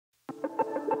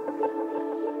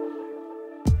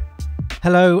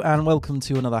Hello and welcome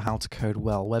to another How to Code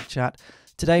Well web chat.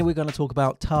 Today we're going to talk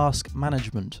about task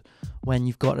management. When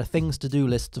you've got a things to do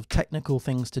list of technical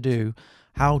things to do,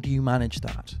 how do you manage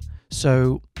that?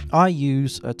 So I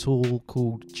use a tool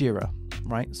called JIRA,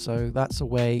 right? So that's a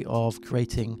way of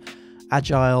creating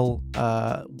agile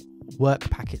work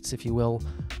packets, if you will,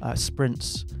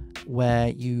 sprints, where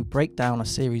you break down a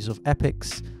series of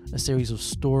epics, a series of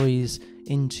stories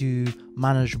into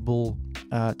manageable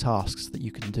tasks that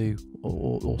you can do,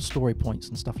 or story points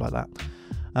and stuff like that.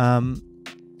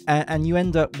 And you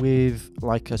end up with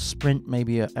like a sprint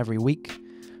maybe every week,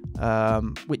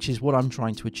 which is what I'm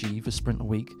trying to achieve, a sprint a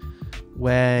week,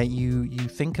 where you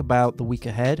think about the week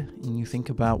ahead and you think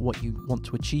about what you want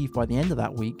to achieve by the end of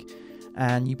that week,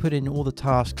 and you put in all the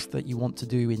tasks that you want to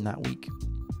do in that week.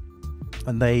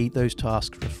 And those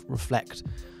tasks reflect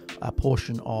a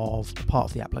portion of the part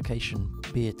of the application,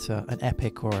 be it an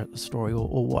epic or a story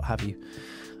or what have you.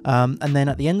 And then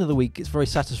at the end of the week, it's very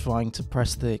satisfying to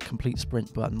press the complete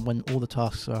sprint button when all the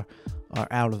tasks are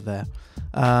out of there.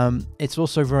 It's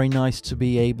also very nice to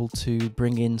be able to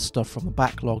bring in stuff from the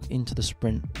backlog into the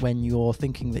sprint when you're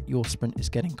thinking that your sprint is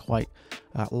getting quite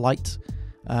light.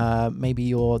 Maybe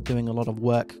you're doing a lot of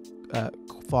work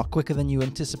far quicker than you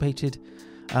anticipated.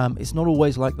 It's not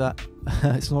always like that.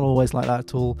 It's not always like that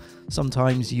at all.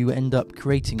 Sometimes you end up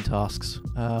creating tasks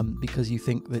because you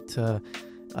think that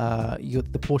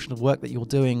the portion of work that you're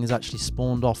doing is actually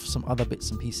spawned off some other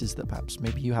bits and pieces that perhaps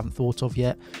maybe you haven't thought of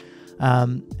yet.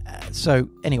 So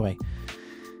anyway,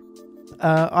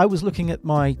 I was looking at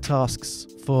my tasks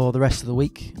for the rest of the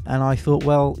week, and I thought,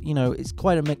 well, you know, it's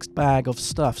quite a mixed bag of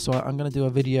stuff, so I'm going to do a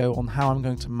video on how I'm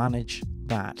going to manage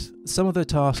that. Some of the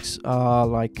tasks are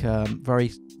like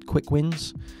very quick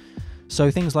wins,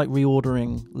 so things like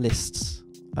reordering lists,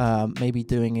 maybe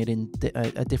doing it in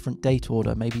a different date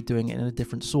order, maybe doing it in a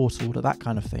different source order, that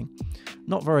kind of thing.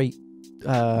 Not very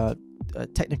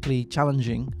technically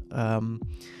challenging.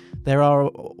 There are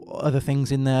other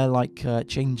things in there like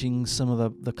changing some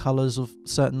of the colors of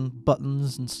certain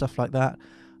buttons and stuff like that.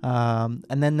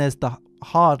 And then there's the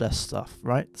harder stuff,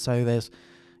 right? So there's,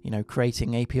 you know,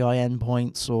 creating API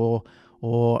endpoints or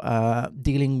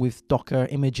dealing with Docker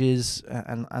images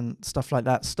and stuff like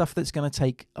that. Stuff that's going to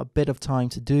take a bit of time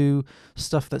to do,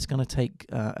 stuff that's going to take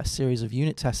a series of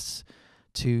unit tests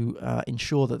to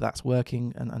ensure that that's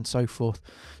working and so forth.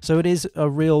 So it is a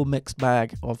real mixed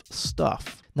bag of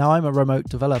stuff. Now, I'm a remote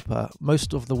developer.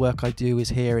 Most of the work I do is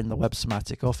here in the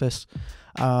Web-Sematic office,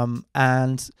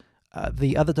 and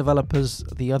the other developers,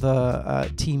 the other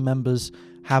team members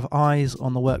have eyes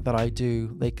on the work that I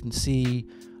do. They can see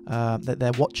that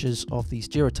they're watchers of these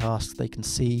JIRA tasks. They can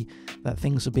see that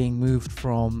things are being moved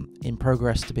from in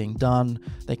progress to being done.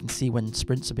 They can see when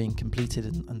sprints are being completed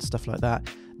and stuff like that.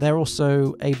 They're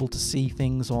also able to see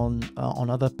things on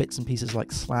other bits and pieces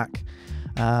like Slack,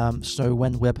 so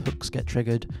when webhooks get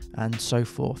triggered and so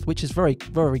forth, which is very,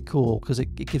 very cool because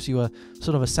it gives you a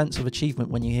sort of a sense of achievement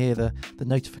when you hear the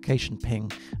notification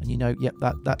ping and you know, yep,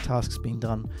 that task's been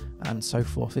done and so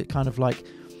forth. It kind of like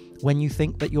when you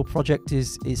think that your project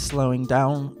is slowing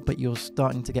down, but you're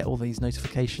starting to get all these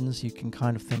notifications, you can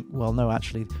kind of think, well, no,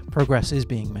 actually, progress is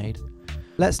being made.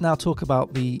 Let's now talk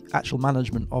about the actual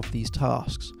management of these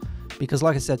tasks, because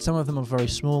like I said, some of them are very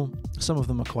small, some of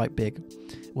them are quite big.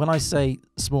 When I say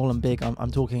small and big, I'm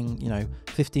talking, you know,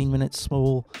 15 minutes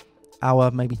small,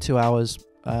 hour, maybe 2 hours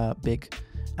big.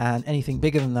 And anything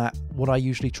bigger than that, what I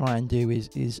usually try and do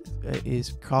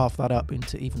is carve that up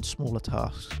into even smaller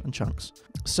tasks and chunks.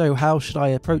 So how should I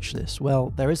approach this?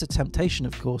 Well, there is a temptation,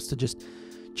 of course, to just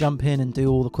jump in and do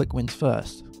all the quick wins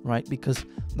first, right? Because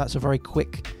that's a very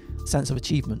quick sense of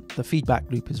achievement. The feedback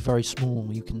loop is very small.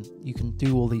 You can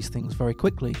do all these things very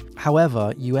quickly.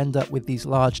 However, you end up with these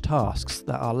large tasks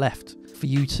that are left for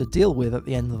you to deal with at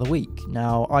the end of the week.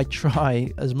 Now, I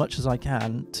try as much as I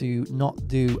can to not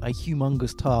do a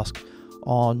humongous task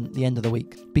on the end of the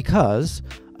week because,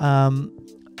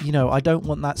 you know, I don't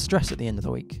want that stress at the end of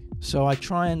the week. So I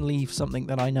try and leave something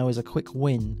that I know is a quick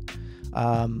win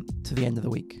to the end of the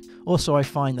week. Also, I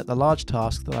find that the large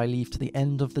tasks that I leave to the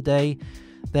end of the day,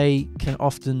 they can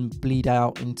often bleed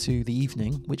out into the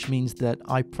evening, which means that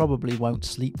I probably won't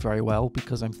sleep very well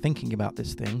because I'm thinking about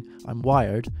this thing. I'm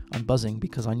wired, I'm buzzing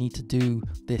because I need to do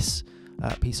this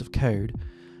piece of code.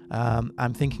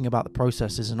 I'm thinking about the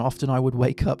processes, and often I would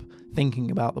wake up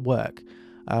thinking about the work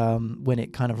when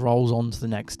it kind of rolls on to the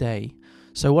next day.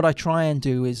 So what I try and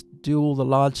do is do all the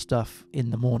large stuff in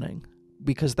the morning,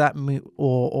 because that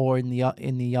or in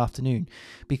the afternoon,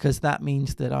 because that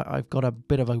means that I've got a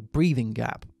bit of a breathing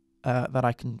gap that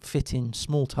I can fit in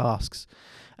small tasks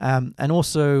And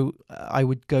also, I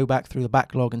would go back through the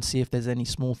backlog and see if there's any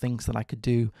small things that I could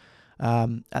do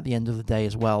at the end of the day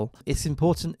as well. It's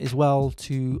important as well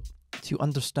to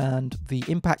understand the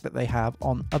impact that they have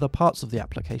on other parts of the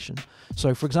application.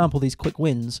 So, for example, these quick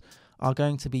wins are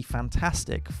going to be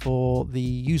fantastic for the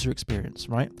user experience,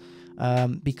 right?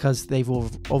 Because they've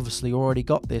obviously already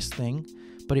got this thing,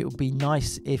 but it would be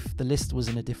nice if the list was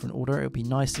in a different order. It would be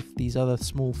nice if these other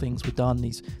small things were done,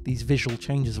 these visual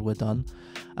changes were done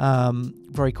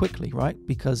very quickly, right?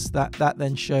 Because that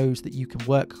then shows that you can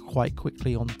work quite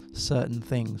quickly on certain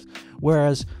things.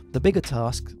 Whereas the bigger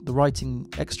task, the writing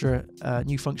extra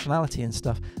new functionality and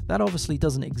stuff, that obviously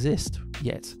doesn't exist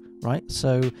yet, right?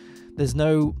 So there's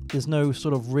no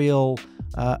sort of real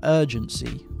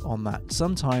urgency on that.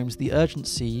 Sometimes the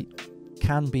urgency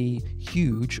can be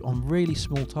huge on really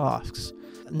small tasks.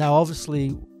 Now, obviously,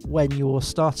 when you're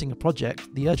starting a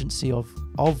project, the urgency of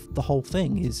the whole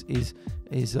thing is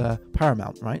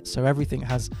paramount, right? So everything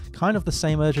has kind of the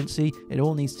same urgency. It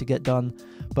all needs to get done.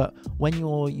 But when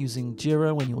you're using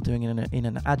JIRA, when you're doing it in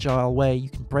an agile way, you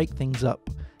can break things up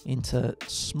into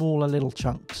smaller little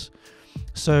chunks.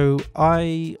 So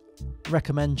I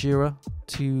recommend JIRA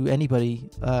to anybody,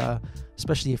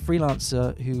 especially a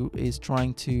freelancer who is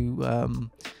trying to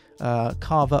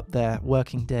carve up their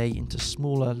working day into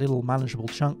smaller little manageable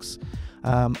chunks.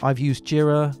 I've used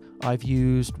JIRA, I've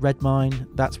used Redmine,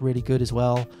 that's really good as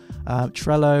well.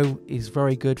 Trello is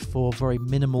very good for very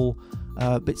minimal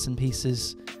bits and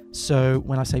pieces. So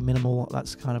when I say minimal,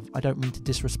 that's kind of, I don't mean to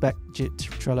disrespect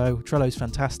Trello. Trello's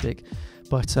fantastic,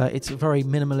 but it's a very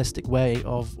minimalistic way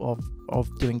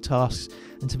of doing tasks.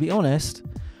 And to be honest,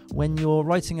 when you're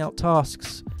writing out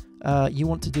tasks, you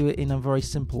want to do it in a very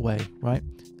simple way, right?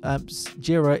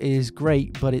 JIRA is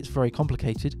great, but it's very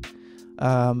complicated.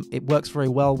 It works very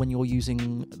well when you're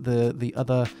using the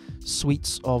other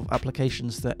suites of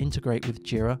applications that integrate with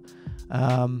JIRA.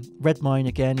 Redmine,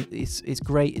 again, it's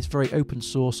great. It's very open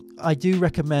source. I do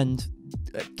recommend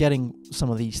getting some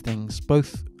of these things,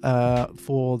 both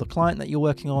for the client that you're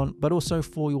working on, but also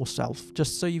for yourself,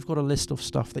 just so you've got a list of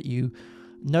stuff that you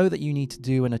know that you need to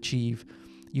do and achieve.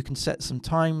 You can set some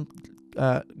time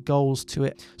goals to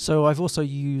it. So I've also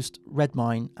used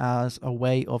Redmine as a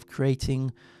way of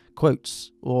creating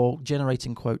quotes, or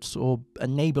generating quotes, or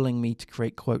enabling me to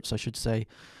create quotes, I should say.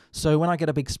 So when I get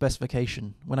a big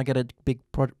specification, when I get a big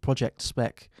project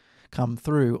spec come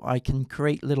through, I can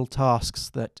create little tasks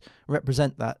that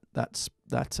represent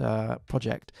that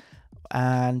project,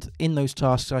 and in those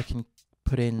tasks I can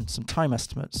put in some time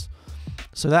estimates.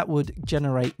 So that would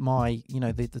generate my,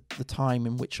 the time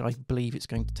in which I believe it's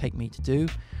going to take me to do.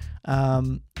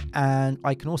 And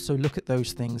I can also look at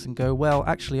those things and go, well,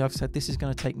 actually, I've said this is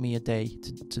going to take me a day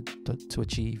to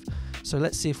achieve. So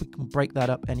let's see if we can break that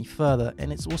up any further.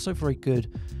 And it's also very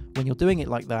good when you're doing it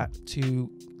like that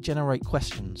to generate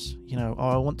questions.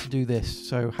 I want to do this.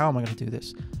 So how am I going to do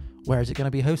this? Where is it going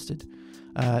to be hosted?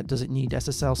 Does it need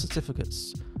SSL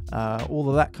certificates? All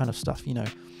of that kind of stuff,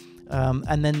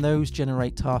 and then those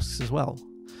generate tasks as well.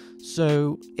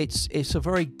 So it's a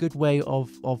very good way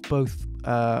of both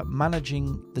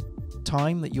managing the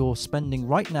time that you're spending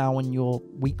right now in your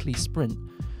weekly sprint,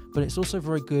 but it's also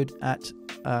very good at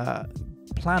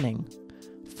planning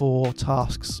for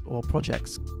tasks or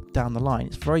projects down the line.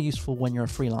 It's very useful when you're a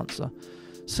freelancer.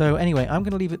 So anyway, I'm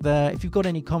going to leave it there. If you've got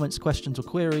any comments, questions, or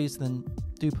queries, then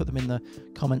do put them in the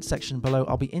comment section below.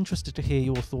 I'll be interested to hear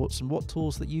your thoughts and what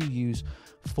tools that you use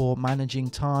for managing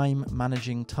time,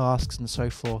 managing tasks, and so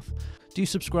forth. Do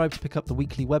subscribe to pick up the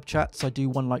weekly web chats. I do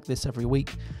one like this every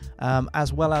week,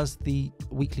 as well as the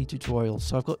weekly tutorials.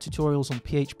 So I've got tutorials on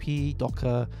PHP,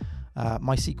 Docker,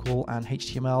 MySQL, and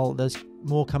HTML. There's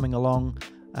more coming along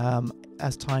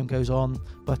as time goes on,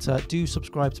 but do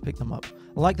subscribe to pick them up.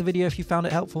 Like the video if you found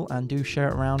it helpful, and do share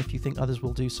it around if you think others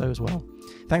will do so as well.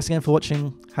 Thanks again for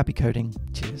watching. Happy coding.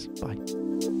 Cheers.